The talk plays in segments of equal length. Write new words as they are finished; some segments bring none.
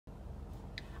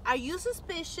Are you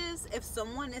suspicious if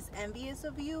someone is envious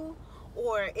of you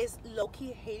or is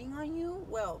low-key hating on you?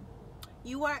 Well,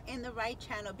 you are in the right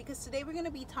channel, because today we're going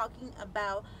to be talking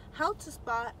about how to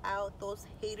spot out those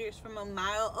haters from a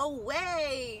mile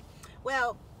away.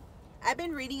 Well, I've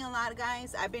been reading a lot,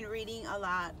 guys. I've been reading a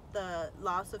lot The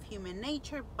Laws of Human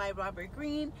Nature by Robert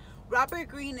Greene. Robert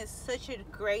Greene is such a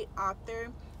great author.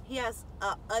 He has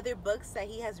other books that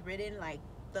he has written, like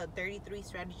the 33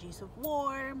 Strategies of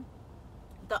War,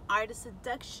 The Art of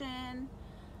Seduction,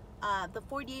 the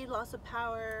 48 Laws of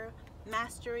Power,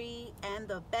 Mastery, and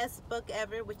the best book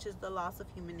ever, which is The Laws of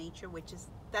Human Nature,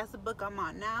 that's the book I'm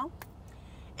on now.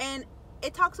 And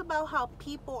it talks about how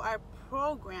people are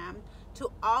programmed to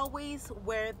always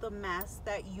wear the mask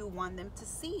that you want them to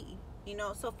see. You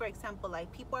know, so for example,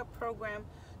 like, people are programmed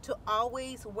to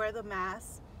always wear the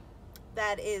mask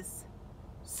that is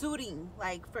suiting.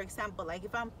 Like, for example, like,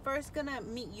 if I'm first gonna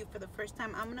meet you for the first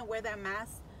time, I'm gonna wear that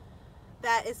mask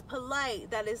that is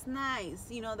polite, that is nice,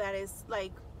 you know, that is,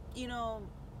 like, you know,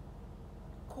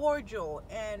 cordial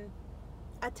and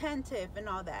attentive and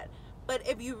all that. But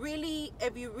if you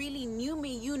really knew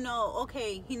me, you know,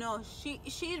 okay, you know,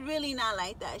 she's really not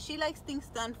like that. She likes things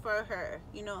done for her,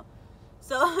 you know.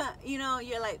 So you know,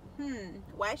 you're like,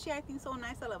 why is she acting so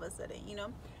nice all of a sudden? You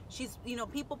know, she's, you know,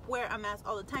 people wear a mask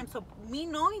all the time. So me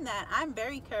knowing that, I'm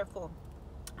very careful.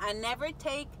 I never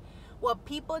take what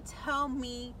people tell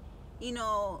me, you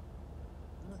know,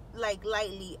 like,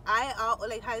 lightly.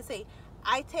 Like, how to say,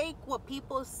 I take what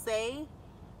people say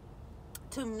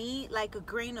to me like a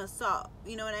grain of salt.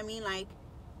 You know what I mean? Like,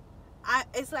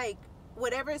 it's like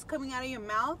whatever is coming out of your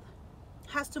mouth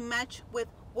has to match with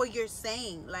what you're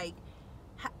saying. Like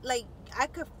I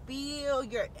could feel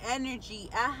your energy.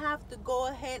 I have to go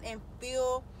ahead and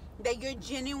feel that you're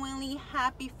genuinely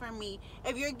happy for me.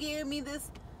 If you're giving me this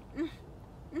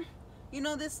you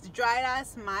know, this dried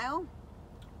ass smile,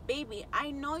 baby,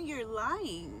 I know you're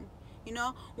lying. You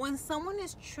know, when someone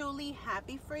is truly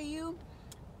happy for you,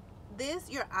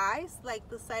 your eyes, like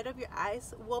the side of your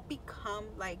eyes, will become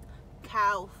like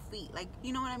cow feet. Like,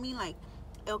 you know what I mean? Like,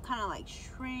 it'll kind of like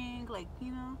shrink, like,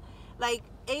 you know, like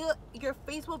your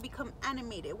face will become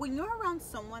animated. When you're around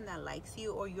someone that likes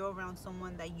you, or you're around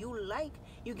someone that you like,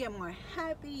 you get more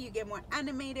happy, you get more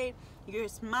animated, your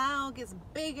smile gets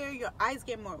bigger, your eyes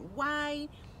get more wide,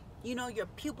 you know, your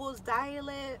pupils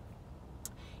dilate,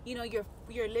 you know, your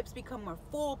lips become more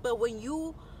full. But when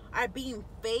you are being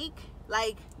fake,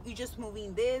 like, you're just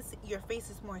moving this, your face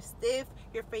is more stiff,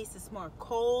 your face is more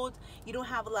cold, you don't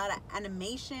have a lot of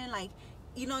animation, like,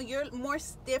 you know, you're more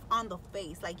stiff on the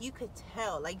face. Like, you could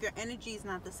tell, like, your energy is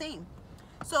not the same.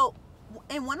 So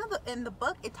in the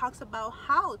book, it talks about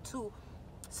how to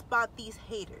spot these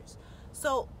haters.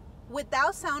 So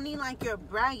without sounding like you're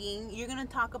bragging, you're gonna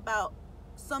talk about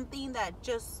something that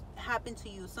just happened to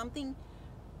you, something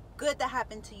good that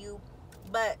happened to you.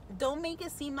 But don't make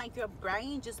it seem like you're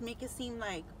bragging. Just make it seem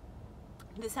like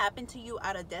this happened to you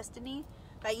out of destiny.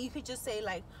 Like, you could just say,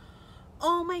 like,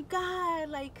 oh my God,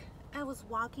 like, I was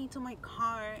walking to my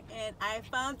car and I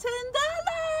found $10.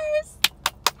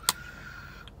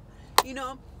 You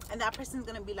know, and that person's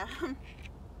gonna be like,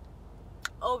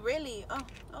 oh really?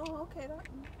 Oh okay,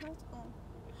 that's cool.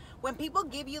 When people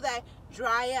give you that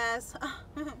dry ass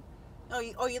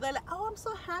or you're like, oh, I'm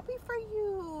so happy for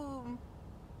you,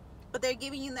 but they're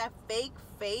giving you that fake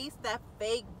face, that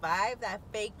fake vibe, that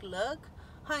fake look,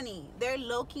 honey, they're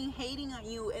low-key hating on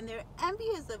you and they're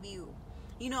envious of you.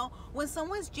 You know, when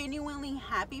someone's genuinely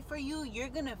happy for you, you're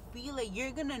gonna feel it,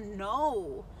 you're gonna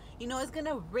know, you know, it's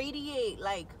gonna radiate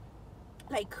like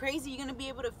crazy. You're gonna be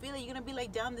able to feel it. You're gonna be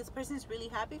like, damn, this person is really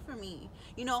happy for me,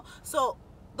 you know. So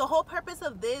the whole purpose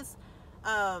of this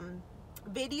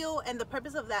video and the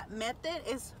purpose of that method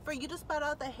is for you to spot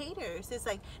out the haters. It's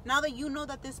like, now that you know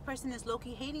that this person is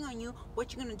low-key hating on you,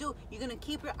 what you're gonna do, you're gonna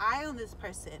keep your eye on this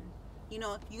person. You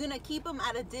know, you're gonna keep them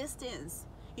at a distance.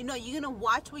 You know, you're gonna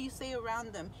watch what you say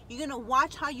around them. You're gonna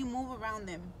watch how you move around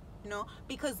them, you know,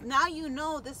 because now you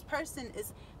know this person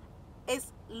is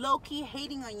low-key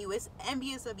hating on you, is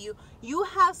envious of you. You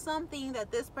have something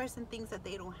that this person thinks that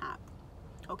they don't have.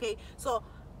 Okay, so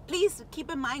please keep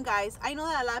in mind, guys, I know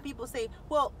that a lot of people say,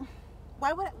 well,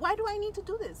 why do I need to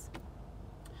do this?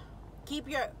 Keep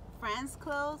your friends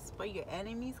close, but your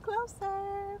enemies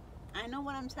closer. I know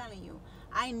what I'm telling you.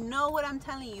 I know what I'm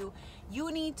telling you.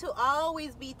 You need to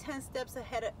always be 10 steps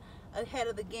ahead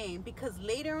of the game, because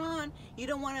later on you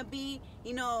don't want to be,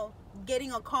 you know,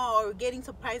 getting a call or getting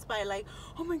surprised by, like,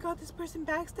 oh my God, this person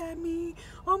backstabbed me,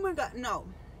 oh my God. No,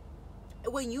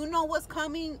 when you know what's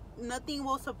coming, nothing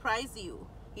will surprise you.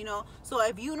 you know. So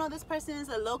if you know this person is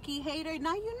a low-key hater,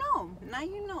 now you know. Now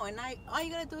you know. And all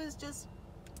you gotta do is just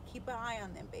keep an eye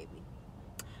on them, baby.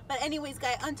 But anyways,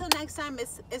 guys, until next time,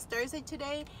 it's Thursday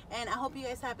today, and I hope you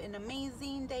guys have an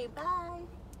amazing day. Bye.